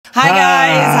Hi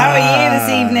guys, how are you this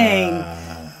evening?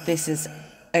 This is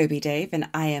Obi Dave and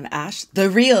I am Ash, the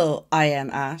real I am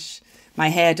Ash. My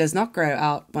hair does not grow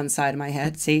out one side of my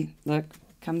head. See, look,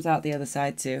 comes out the other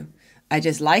side too. I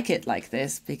just like it like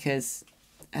this because,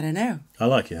 I don't know. I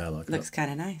like your hair like that. Looks kind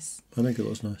of nice. I think it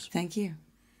looks nice. Thank you.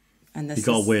 And this You've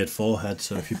got a weird forehead,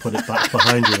 so if you put it back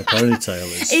behind you in a ponytail,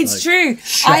 it's like, true.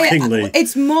 Shockingly.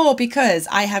 It's more because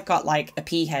I have got like a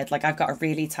pea head. Like I've got a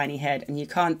really tiny head and you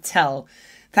can't tell,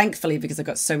 thankfully, because I've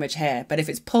got so much hair. But if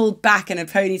it's pulled back in a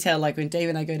ponytail, like when Dave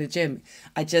and I go to gym,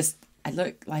 I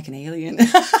look like an alien.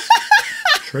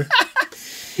 True.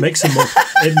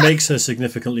 It makes her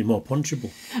significantly more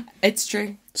punchable. It's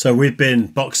true. So we've been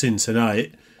boxing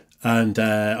tonight and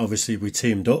obviously we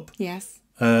teamed up. Yes.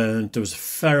 And there was a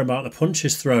fair amount of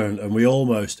punches thrown, and we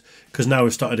almost, because now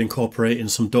we've started incorporating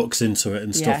some ducks into it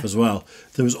and stuff as well,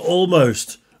 there was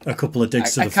almost a couple of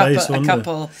digs to the face, wasn't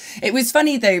there? It was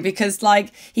funny though, because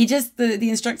like the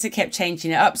instructor kept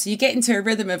changing it up, so you get into a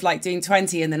rhythm of like doing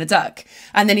 20 and then a duck,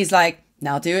 and then he's like,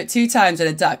 now do it 2 times and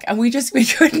a duck, and we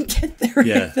couldn't get the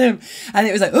rhythm, and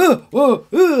it was like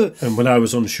oh. And when I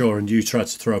was unsure and you tried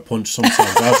to throw a punch,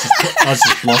 sometimes I was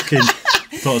just blocking.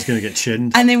 Thought I was going to get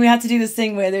chinned. And then we had to do this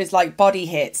thing where there's like body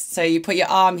hits. So you put your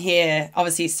arm here,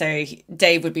 obviously, so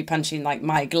Dave would be punching like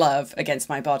my glove against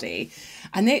my body.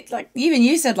 And even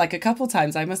you said like a couple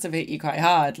times, I must have hit you quite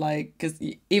hard. Like, because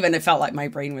even it felt like my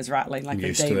brain was rattling, like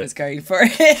when Dave was going for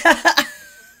it.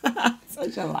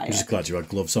 Such a liar. I'm just glad you had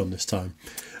gloves on this time.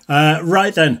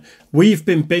 Right then, we've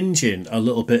been binging a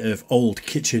little bit of old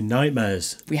kitchen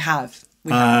nightmares. We have.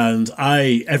 And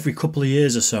every couple of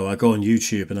years or so, I go on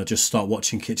YouTube and I just start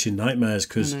watching Kitchen Nightmares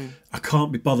because I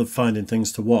can't be bothered finding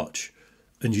things to watch,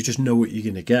 and you just know what you're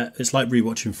going to get. It's like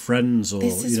rewatching Friends or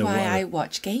This is why whatever. I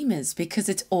watch gamers, because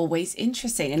it's always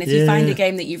interesting. And if you find a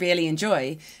game that you really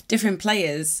enjoy, different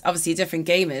players, obviously different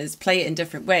gamers, play it in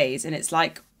different ways, and it's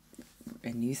like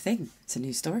a new thing. It's a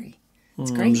new story. It's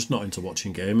great. I'm just not into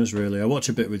watching gamers, really. I watch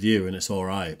a bit with you and it's all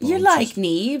right. You like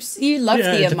Neebs. You love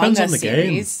the Among Us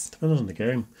series. Depends on the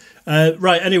game.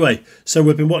 Right, anyway, so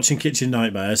we've been watching Kitchen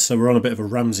Nightmares, so we're on a bit of a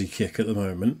Ramsay kick at the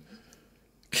moment.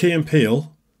 Key and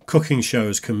Peele, cooking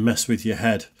shows can mess with your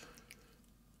head.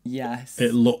 Yes.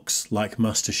 It looks like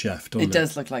MasterChef, doesn't it? It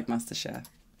does look like MasterChef.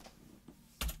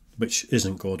 Which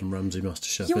isn't Gordon Ramsay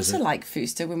MasterChef, You is also it? like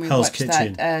Fooster when we Hell's watched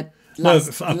Kitchen. that... I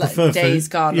prefer Days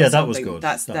Gone. Yeah, that was good.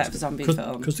 That was a zombie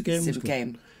film. Because the game was good.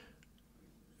 Game.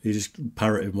 You just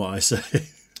parroting what I say.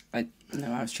 I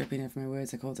was tripping over my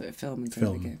words. I called it a film instead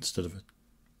of a game. Instead of it.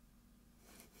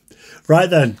 Right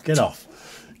then, get off.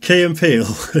 Key and Peele,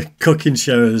 cooking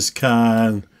shows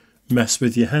can mess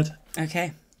with your head.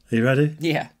 Okay. Are you ready?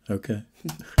 Yeah. Okay.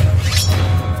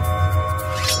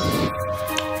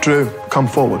 Drew, come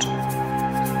forward.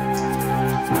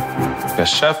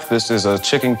 Yes, chef, this is a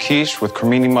chicken quiche with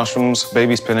cremini mushrooms,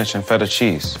 baby spinach, and feta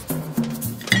cheese.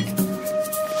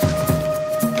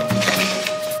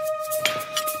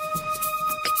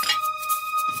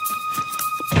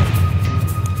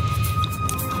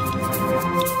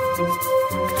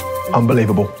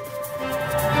 Unbelievable.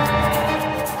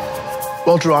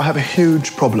 Well, Drew, I have a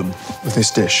huge problem with this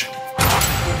dish.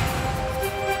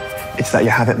 It's that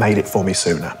you haven't made it for me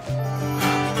sooner.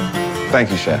 Thank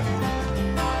you, chef.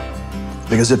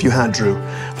 Because if you had, Drew,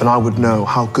 then I would know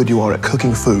how good you are at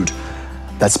cooking food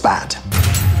that's bad.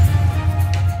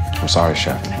 I'm sorry,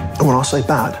 chef. And when I say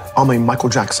bad, I mean Michael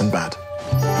Jackson bad.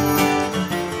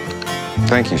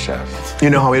 Thank you, chef. You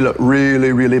know how he looked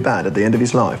really, really bad at the end of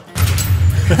his life?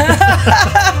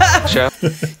 Chef?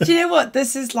 Do you know what?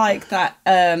 This is like that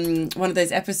one of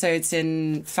those episodes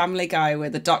in Family Guy where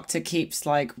the doctor keeps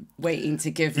like waiting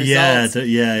to give results.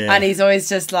 Yeah. And he's always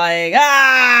just like,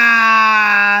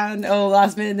 and all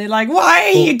last minute they're like, why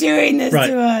are you doing this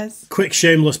to us? Quick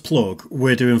shameless plug.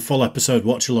 We're doing full episode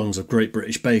watch-alongs of Great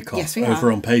British Bake Off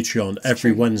over on Patreon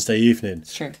every Wednesday evening.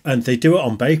 It's true. And they do it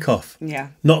on Bake Off. Yeah.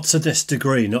 Not to this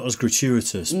degree, not as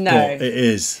gratuitous, no, but it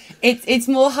is. It's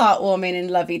more heartwarming and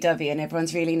lovey-dovey and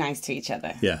everyone's really nice to each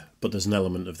other. Yeah, but there's an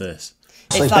element of this.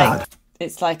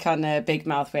 It's like on Big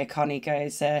Mouth where Connie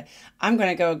goes, I'm going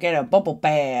to go get a bubble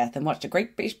bath and watch the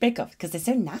Great British Bake Off because they're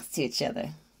so nice to each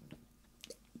other.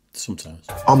 Sometimes.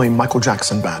 I mean Michael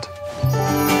Jackson bad.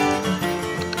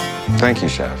 Thank you,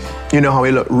 chef. You know how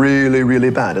he looked really, really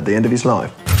bad at the end of his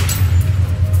life?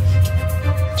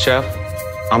 Chef,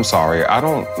 I'm sorry. I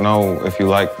don't know if you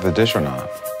like the dish or not.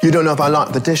 You don't know if I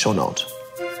like the dish or not?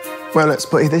 Well, let's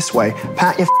put it this way.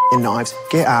 Pack your knives,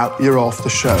 get out, you're off the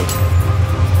show.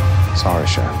 Sorry,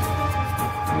 chef.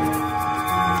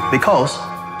 Because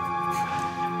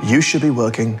you should be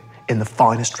working in the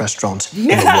finest restaurant in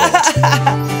the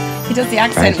world. He does the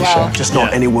accent well. Chef. Just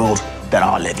not any world that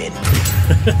I live in.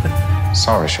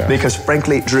 Sorry, Chef. Because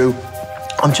frankly, Drew,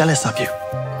 I'm jealous of you.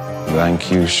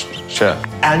 Thank you, Chef.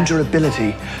 And your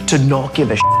ability to not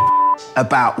give a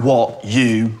about what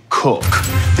you cook.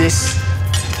 This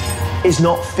is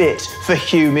not fit for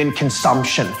human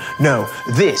consumption. No,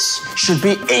 this should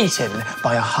be eaten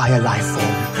by a higher life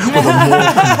form with a more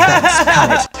complex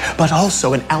palate, but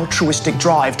also an altruistic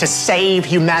drive to save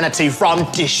humanity from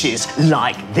dishes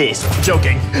like this.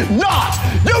 Joking. Not!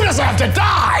 You deserve to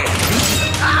die!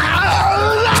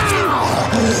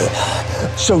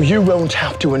 So you won't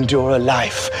have to endure a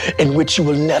life in which you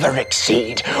will never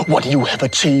exceed what you have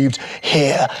achieved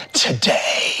here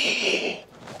today.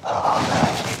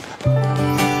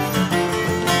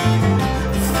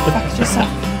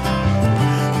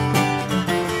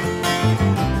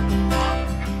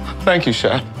 Thank you,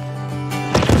 Chef.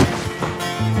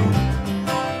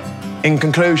 In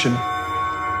conclusion,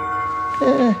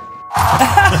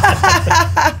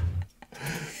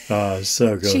 Oh,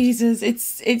 so good. Jesus,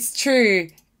 it's true.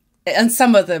 And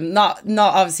some of them, not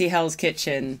obviously Hell's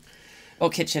Kitchen or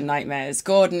Kitchen Nightmares.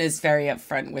 Gordon is very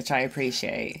upfront, which I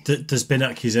appreciate. There's been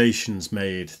accusations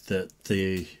made that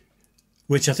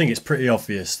which I think it's pretty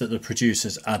obvious that the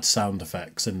producers add sound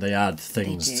effects and they add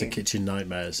things to Kitchen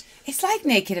Nightmares. It's like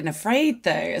Naked and Afraid,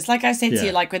 though. It's like I said to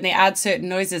you, like when they add certain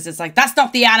noises, it's like, that's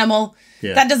not the animal.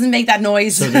 Yeah. That doesn't make that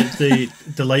noise. So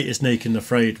the latest Naked and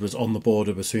Afraid was on the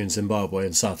border between Zimbabwe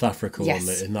and South Africa,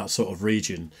 in that sort of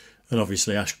region. And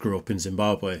obviously Ash grew up in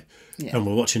Zimbabwe. Yeah. And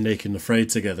we're watching Naked and Afraid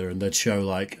together, and they'd show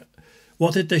like...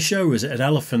 What did they show? Was it an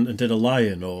elephant and did a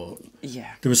lion, or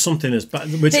there was something as bad?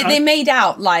 Which they made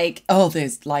out like, oh,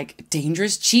 there's like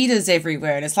dangerous cheetahs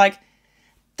everywhere, and it's like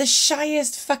the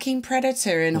shyest fucking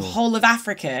predator in the whole of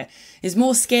Africa is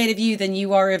more scared of you than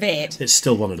you are of it. It's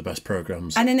still one of the best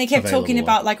programs. And then they kept talking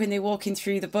about like when they're walking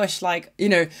through the bush, like, you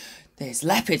know, there's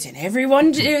leopards in every one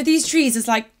of these trees. It's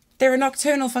like they're a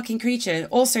nocturnal fucking creature,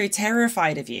 also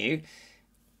terrified of you.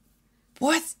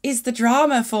 What is the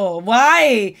drama for?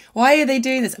 Why? Why are they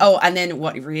doing this? Oh, and then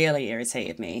what really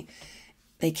irritated me,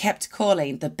 they kept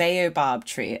calling the baobab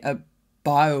tree a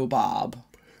baobab.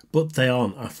 But they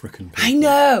aren't African people. I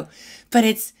know, but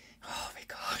it's... Oh, my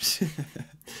God.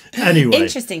 Anyway.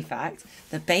 Interesting fact,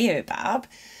 the baobab,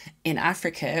 in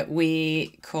Africa,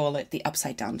 we call it the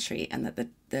upside-down tree, and that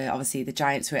obviously the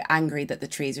giants were angry that the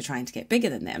trees were trying to get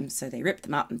bigger than them, so they ripped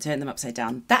them up and turned them upside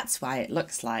down. That's why it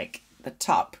looks like the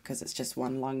top, because it's just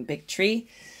one long big tree.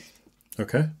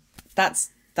 Okay.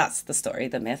 That's the story,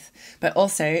 the myth. But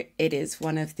also, it is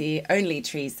one of the only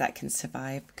trees that can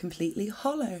survive completely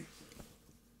hollow.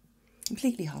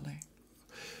 Completely hollow.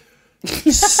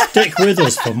 Stick with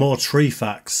us for more tree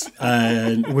facts.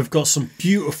 And we've got some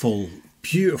beautiful,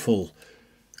 beautiful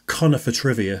conifer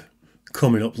trivia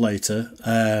coming up later.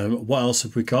 What else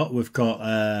have we got? We've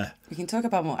got... We can talk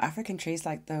about more African trees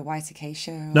like the white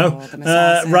acacia or the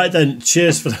Masasa. Right then,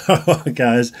 cheers for that one,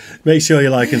 guys. Make sure you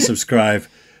like and subscribe.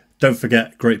 Don't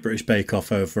forget Great British Bake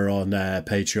Off over on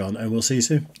Patreon, and we'll see you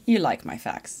soon. You like my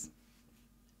facts.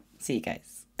 See you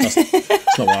guys. That's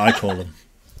not what I call them.